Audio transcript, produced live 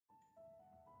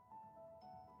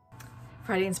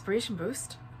Friday Inspiration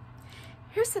Boost.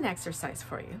 Here's an exercise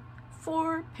for you.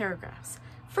 4 paragraphs.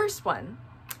 First one,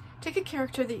 take a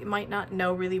character that you might not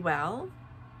know really well.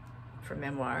 For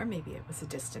memoir, maybe it was a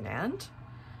distant aunt.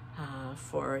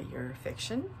 For your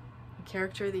fiction, a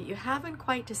character that you haven't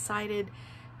quite decided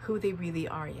who they really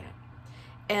are yet.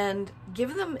 And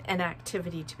give them an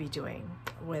activity to be doing,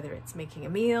 whether it's making a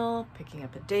meal, picking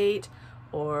up a date,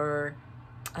 or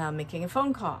making a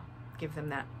phone call. Give them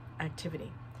that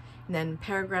activity. And then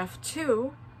paragraph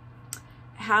 2,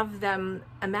 have them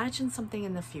imagine something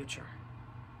in the future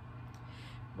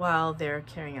while they're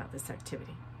carrying out this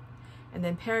activity. And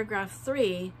then paragraph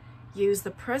 3, use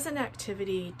the present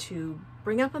activity to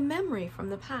bring up a memory from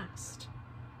the past.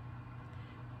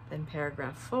 Then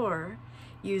paragraph 4,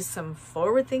 use some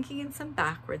forward thinking and some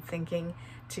backward thinking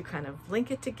to kind of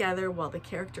link it together while the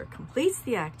character completes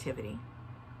the activity.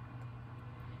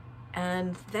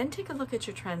 And then take a look at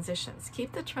your transitions.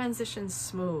 Keep the transitions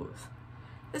smooth.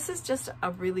 This is just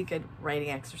a really good writing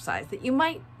exercise that you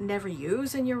might never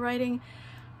use in your writing,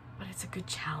 but it's a good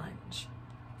challenge.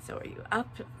 So are you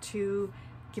up to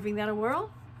giving that a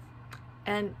whirl?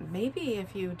 And maybe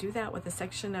if you do that with a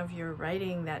section of your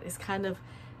writing that is kind of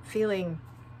feeling,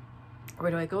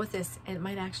 where do I go with this? It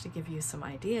might actually give you some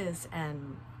ideas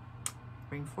and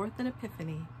bring forth an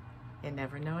epiphany. You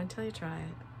never know until you try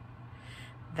it.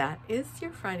 That is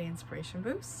your Friday Inspiration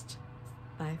Boost.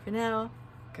 Bye for now.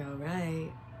 Go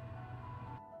write.